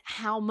ridiculous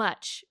how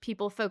much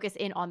people focus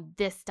in on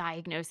this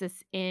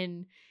diagnosis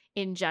in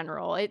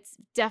general. It's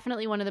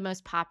definitely one of the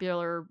most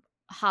popular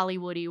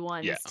Hollywoody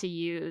ones to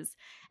use.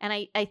 And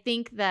I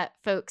think that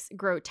folks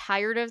grow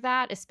tired of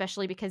that,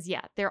 especially because,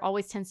 there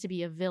always tends to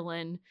be a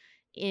villain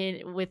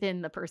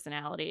within the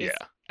personalities.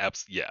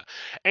 Yeah.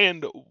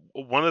 And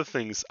one of the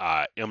things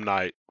M.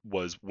 Night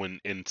was, when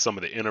in some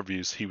of the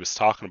interviews he was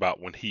talking about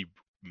when he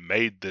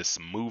made this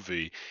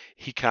movie,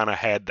 he kind of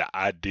had the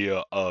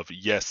idea of,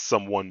 yes,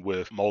 someone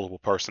with multiple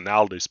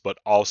personalities, but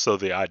also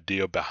the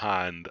idea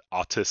behind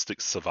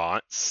autistic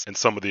savants and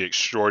some of the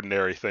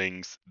extraordinary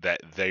things that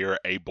they are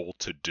able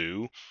to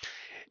do.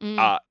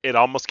 It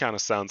almost kind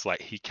of sounds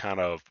like he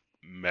kind of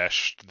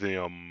meshed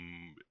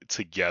them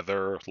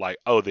together, like,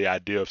 the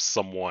idea of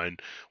someone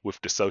with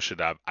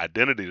dissociative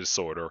identity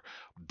disorder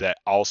that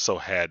also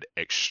had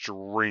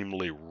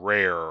extremely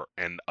rare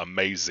and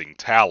amazing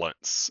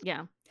talents.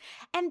 Yeah.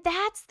 And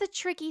that's the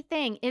tricky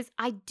thing, is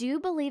I do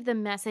believe the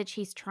message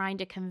he's trying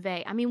to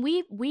convey. I mean,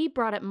 we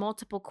brought up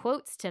multiple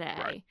quotes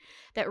today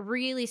that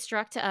really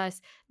struck to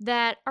us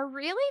that are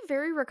really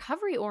very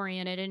recovery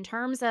oriented in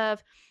terms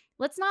of,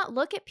 let's not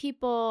look at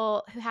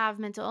people who have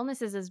mental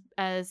illnesses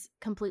as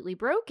completely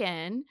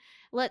broken.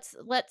 Let's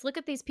look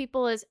at these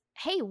people as,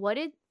 hey, what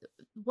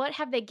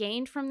have they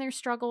gained from their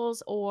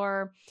struggles,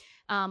 or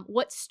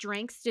what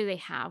strengths do they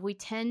have? We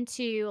tend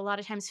to a lot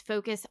of times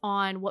focus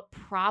on what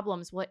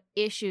problems, what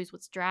issues,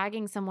 what's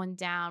dragging someone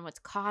down, what's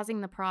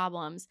causing the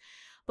problems.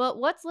 But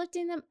what's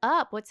lifting them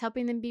up? What's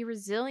helping them be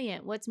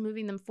resilient? What's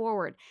moving them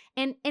forward?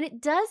 And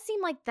it does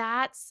seem like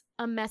that's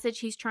a message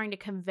he's trying to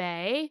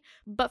convey.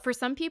 But for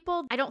some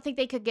people, I don't think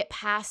they could get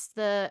past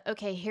the,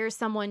 okay, here's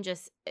someone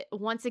just,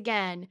 once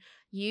again,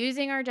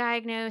 using our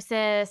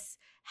diagnosis,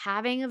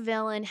 having a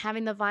villain,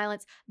 having the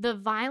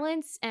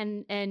violence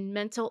and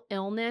mental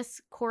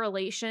illness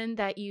correlation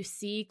that you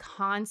see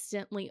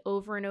constantly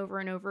over and over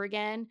and over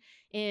again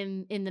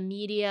in the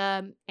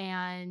media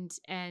and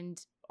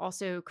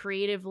also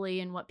creatively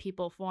in what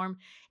people form,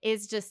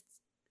 is just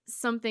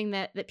something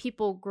that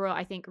people grow,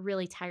 I think,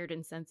 really tired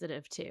and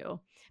sensitive to,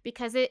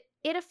 because it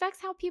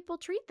affects how people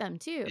treat them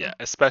too. Yeah,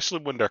 especially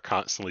when they're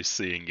constantly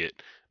seeing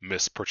it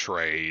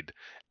misportrayed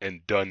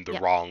and done the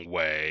wrong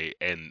way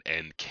and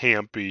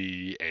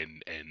campy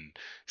and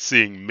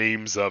seeing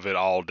memes of it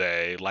all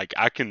day. Like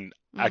I can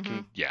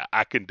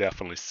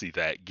definitely see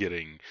that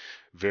getting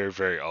very,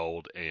 very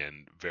old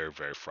and very,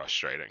 very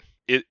frustrating.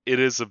 It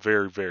is a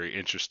very, very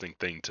interesting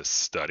thing to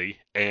study,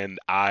 and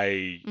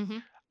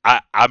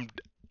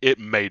it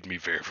made me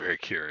very, very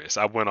curious.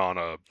 I went on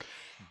a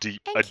deep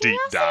dive. Curiosity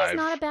is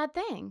not a bad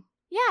thing.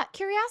 Yeah,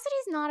 curiosity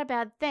is not a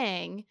bad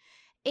thing.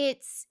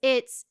 It's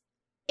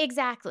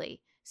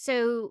exactly.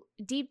 So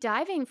deep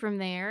diving from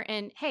there,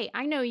 and hey,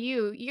 I know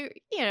you're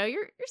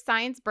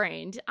science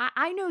brained.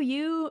 I know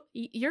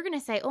you're going to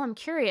say, "Oh, I'm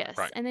curious."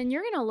 Right. And then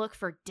you're going to look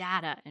for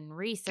data and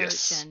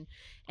research and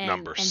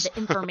numbers and the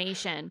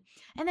information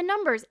and the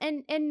numbers.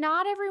 And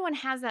not everyone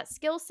has that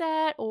skill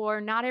set,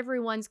 or not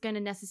everyone's going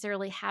to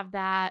necessarily have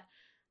that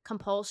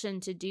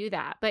compulsion to do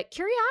that. But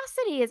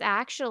curiosity is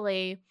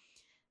actually,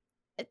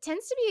 it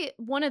tends to be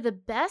one of the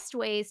best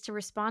ways to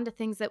respond to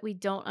things that we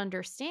don't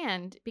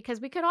understand,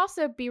 because we could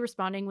also be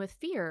responding with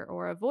fear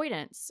or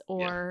avoidance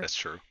or that's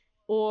true,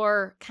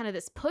 or kind of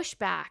this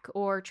pushback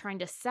or trying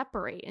to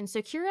separate. And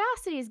so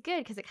curiosity is good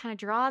because it kind of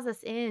draws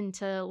us in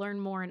to learn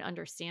more and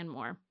understand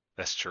more.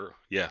 That's true.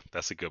 Yeah,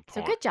 that's a good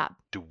point. So good job.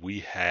 Do we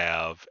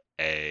have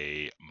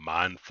a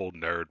mindful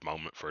nerd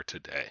moment for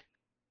today?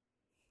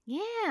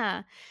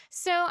 Yeah.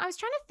 So I was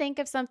trying to think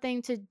of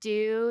something to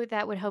do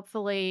that would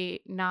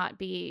hopefully not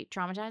be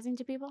traumatizing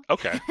to people.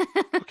 Okay.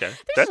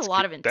 There's a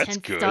lot of intense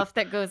stuff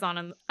that goes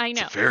on. I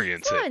know. It's very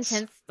intense. A lot of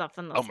intense stuff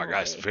in this Oh my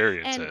gosh, very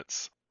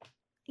intense.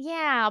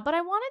 Yeah, but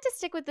I wanted to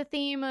stick with the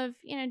theme of,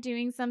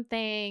 doing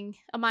something,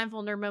 a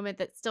mindful nerd moment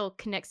that still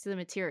connects to the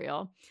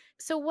material.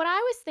 So what I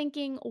was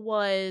thinking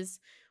was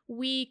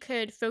we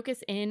could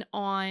focus in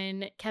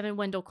on Kevin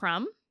Wendell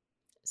Crumb.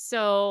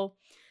 So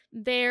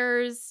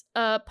there's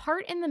a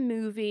part in the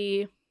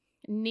movie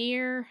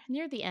near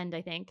the end,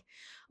 I think,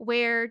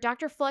 where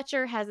Dr.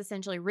 Fletcher has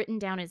essentially written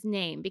down his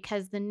name,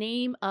 because the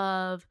name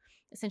of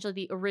essentially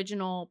the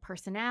original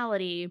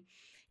personality,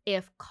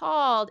 if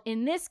called,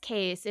 in this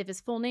case, if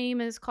his full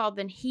name is called,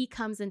 then he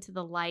comes into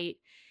the light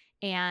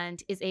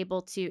and is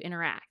able to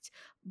interact.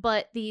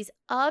 But these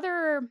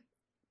other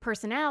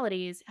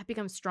personalities have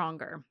become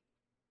stronger.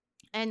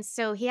 And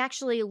so he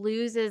actually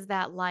loses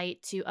that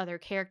light to other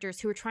characters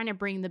who are trying to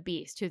bring the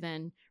beast, who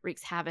then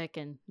wreaks havoc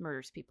and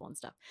murders people and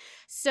stuff.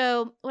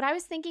 So what I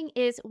was thinking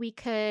is we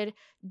could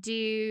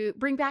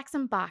bring back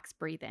some box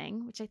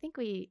breathing, which I think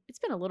it's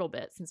been a little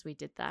bit since we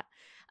did that.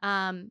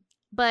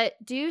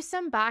 But do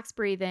some box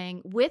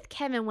breathing with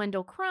Kevin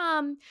Wendell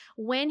Crumb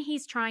when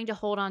he's trying to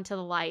hold on to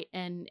the light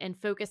and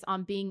focus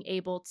on being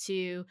able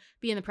to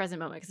be in the present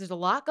moment, because there's a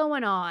lot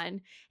going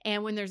on.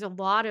 And when there's a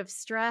lot of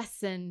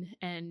stress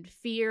and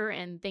fear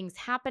and things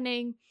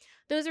happening,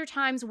 those are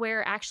times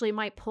where actually it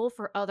might pull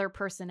for other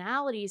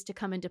personalities to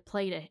come into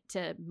play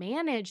to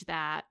manage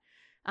that.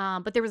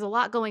 But there was a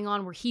lot going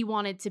on where he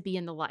wanted to be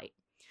in the light.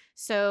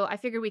 So I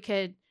figured we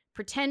could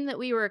pretend that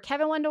we were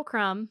Kevin Wendell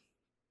Crumb,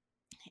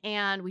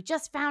 and we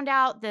just found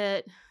out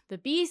that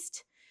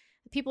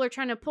people are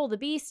trying to pull the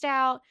beast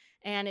out,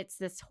 and it's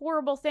this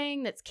horrible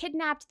thing that's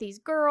kidnapped these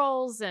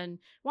girls and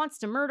wants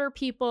to murder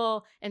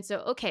people. And so,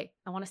 okay,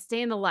 I want to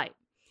stay in the light.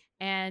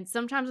 And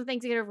sometimes when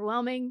things get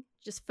overwhelming,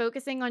 just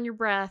focusing on your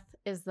breath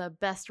is the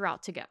best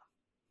route to go.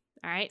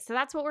 All right, so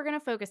that's what we're going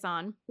to focus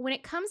on. When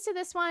it comes to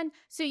this one,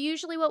 so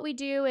usually what we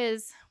do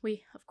is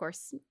we, of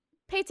course,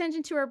 pay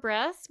attention to our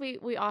breaths. We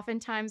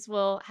oftentimes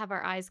will have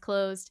our eyes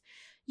closed.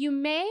 You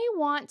may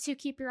want to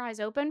keep your eyes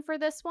open for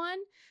this one,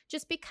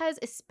 just because,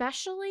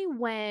 especially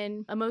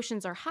when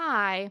emotions are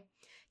high,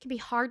 it can be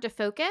hard to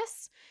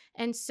focus.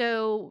 And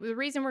so the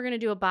reason we're going to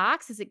do a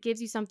box is it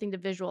gives you something to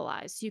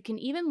visualize. So you can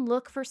even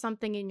look for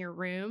something in your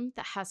room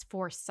that has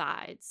 4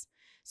 sides.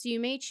 So you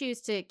may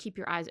choose to keep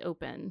your eyes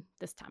open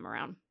this time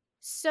around.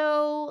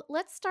 So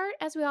let's start,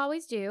 as we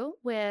always do,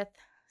 with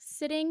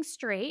sitting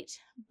straight,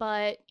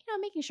 but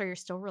making sure you're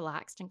still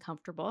relaxed and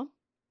comfortable.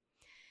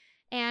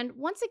 And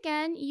once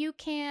again, you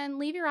can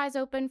leave your eyes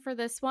open for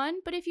this one,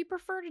 but if you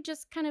prefer to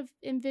just kind of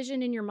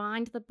envision in your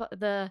mind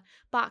the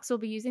box we'll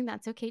be using,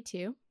 that's okay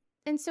too.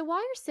 And so while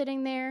you're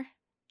sitting there,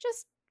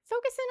 just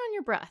focus in on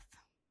your breath.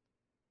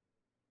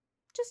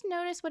 Just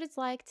notice what it's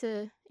like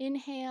to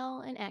inhale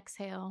and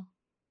exhale.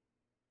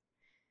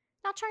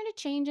 Not trying to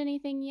change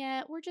anything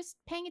yet. We're just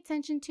paying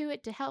attention to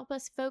it to help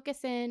us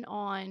focus in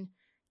on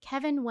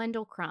Kevin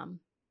Wendell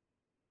Crumb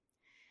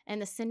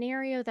and the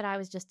scenario that I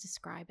was just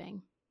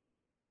describing.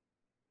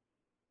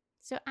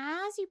 So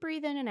as you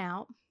breathe in and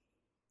out,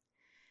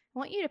 I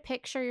want you to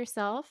picture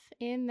yourself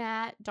in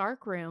that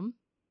dark room.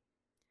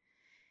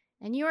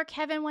 And you are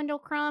Kevin Wendell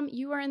Crumb.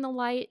 You are in the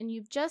light, and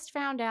you've just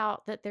found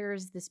out that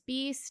there's this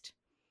beast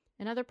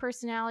and other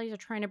personalities are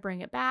trying to bring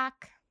it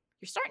back.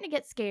 You're starting to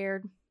get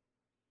scared.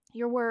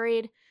 You're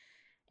worried.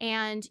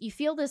 And you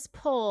feel this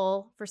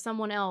pull for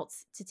someone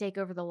else to take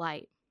over the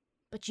light.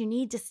 But you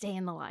need to stay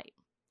in the light.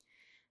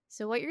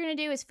 So what you're going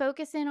to do is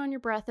focus in on your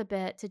breath a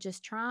bit to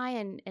just try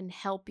and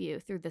help you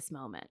through this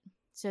moment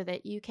so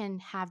that you can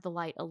have the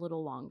light a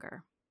little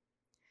longer.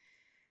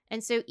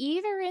 And so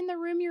either in the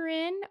room you're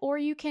in, or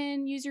you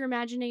can use your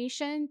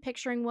imagination,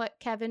 picturing what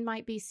Kevin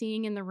might be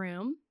seeing in the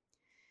room.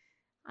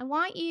 I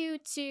want you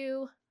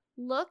to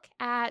look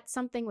at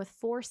something with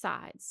 4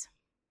 sides.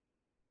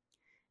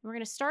 We're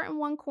going to start in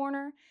one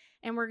corner,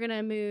 and we're going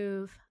to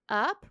move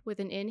up with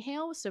an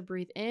inhale. So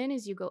breathe in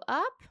as you go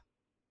up.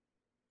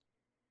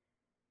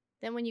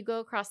 Then when you go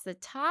across the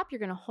top, you're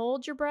going to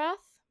hold your breath.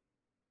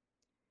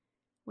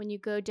 When you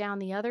go down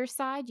the other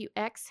side, you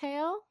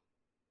exhale.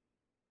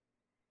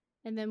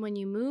 And then when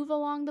you move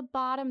along the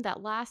bottom,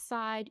 that last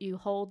side, you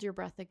hold your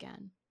breath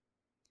again.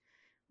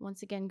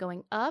 Once again,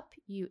 going up,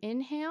 you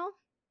inhale.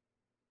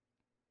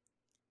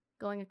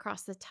 Going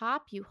across the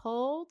top, you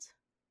hold.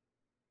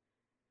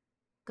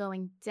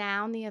 Going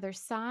down the other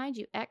side,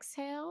 you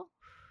exhale.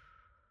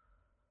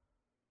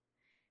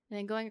 And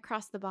then going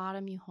across the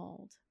bottom, you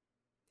hold.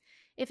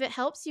 If it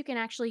helps, you can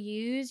actually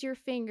use your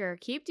finger.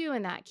 Keep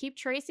doing that. Keep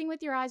tracing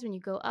with your eyes. When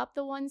you go up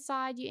the one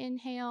side, you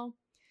inhale.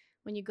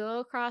 When you go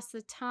across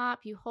the top,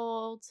 you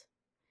hold.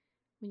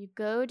 When you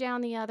go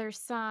down the other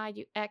side,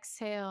 you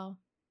exhale.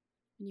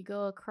 When you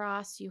go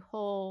across, you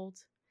hold.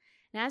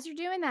 And as you're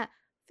doing that,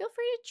 feel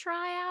free to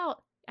try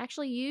out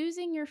actually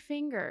using your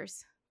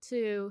fingers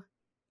to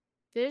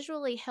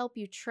visually help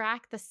you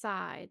track the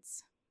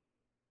sides,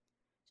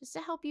 just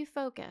to help you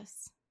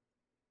focus.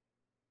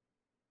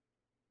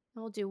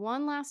 And we'll do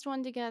one last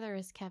one together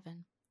as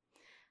Kevin.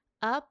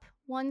 Up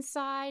one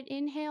side,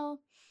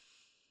 inhale.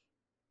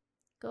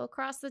 Go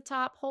across the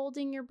top,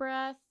 holding your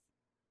breath.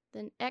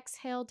 Then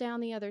exhale down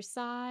the other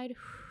side.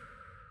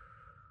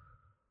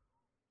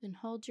 Then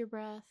hold your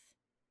breath.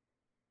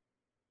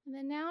 And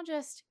then now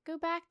just go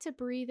back to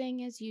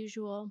breathing as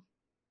usual.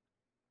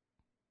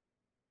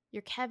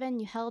 You're Kevin,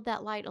 you held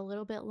that light a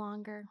little bit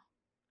longer.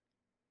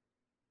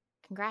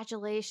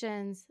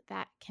 Congratulations,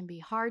 that can be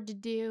hard to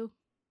do.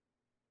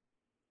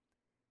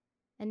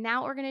 And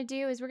now what we're going to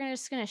do is we're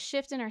just going to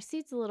shift in our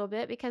seats a little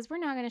bit, because we're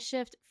now going to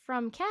shift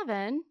from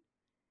Kevin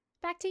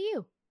back to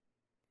you.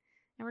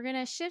 And we're going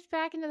to shift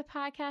back into the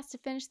podcast to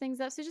finish things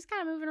up. So just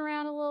kind of moving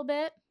around a little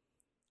bit,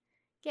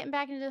 getting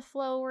back into the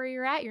flow where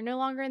you're at. You're no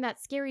longer in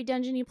that scary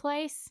dungeony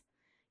place.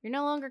 You're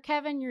no longer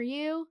Kevin, you're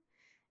you.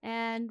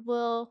 And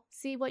we'll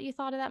see what you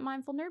thought of that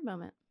mindful nerd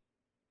moment.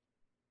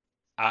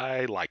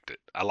 I liked it.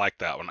 I like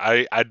that one.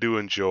 I do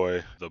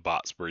enjoy the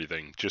box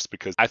breathing just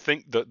because I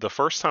think the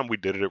first time we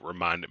did it, it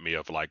reminded me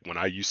of like when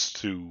I used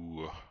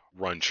to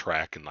run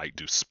track and like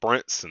do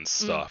sprints and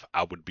stuff.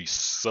 I would be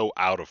so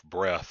out of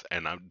breath,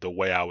 and the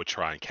way I would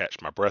try and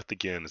catch my breath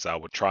again is I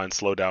would try and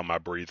slow down my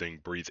breathing,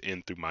 breathe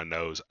in through my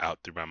nose, out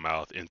through my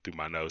mouth, in through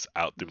my nose,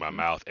 out through my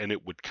mouth, and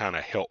it would kind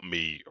of help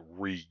me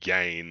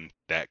regain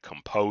that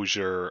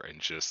composure and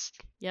just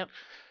Yep.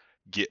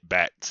 get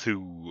back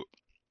to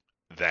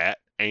that.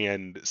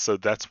 And so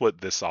that's what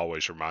this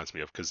always reminds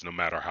me of, because no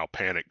matter how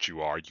panicked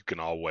you are, you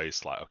can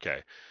always like,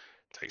 okay,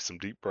 take some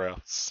deep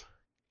breaths,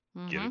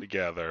 get it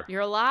together.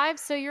 You're alive,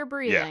 so you're Yeah,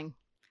 breathing.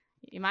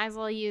 You might as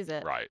well use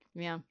it. right.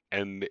 Yeah.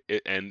 And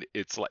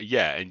it's like,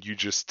 yeah, and you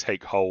just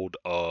take hold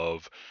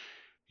of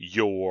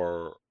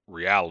your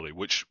reality,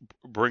 which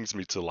brings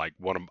me to like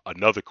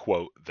another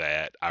quote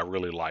that I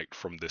really liked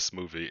from this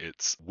movie.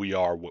 It's, "We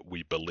are what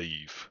we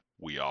believe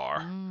we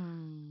are."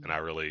 And I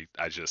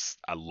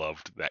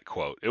loved that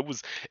quote.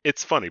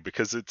 It's funny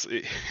because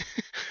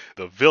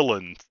the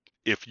villain,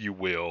 if you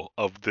will,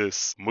 of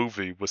this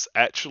movie was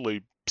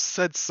actually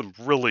said some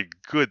really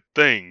good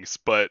things,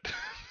 but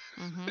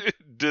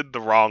did the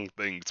wrong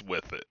things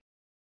with it.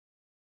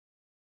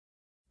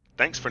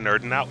 Thanks for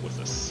nerding out with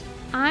us.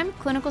 I'm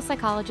clinical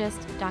psychologist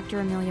Dr.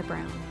 Amelia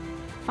Brown.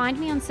 Find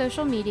me on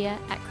social media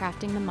at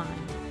Crafting the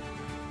Mind.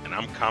 And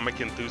I'm comic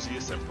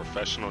enthusiast and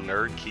professional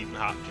nerd Keaton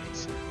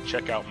Hopkins.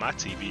 Check out my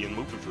TV and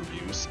movie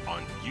reviews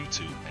on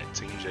YouTube at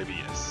Team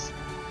JBS.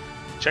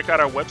 Check out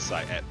our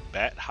website at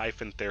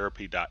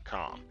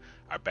bat-therapy.com,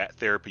 our Bat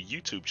Therapy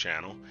YouTube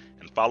channel,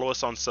 and follow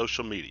us on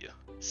social media.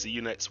 See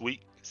you next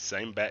week,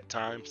 same bat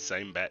time,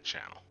 same bat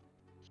channel.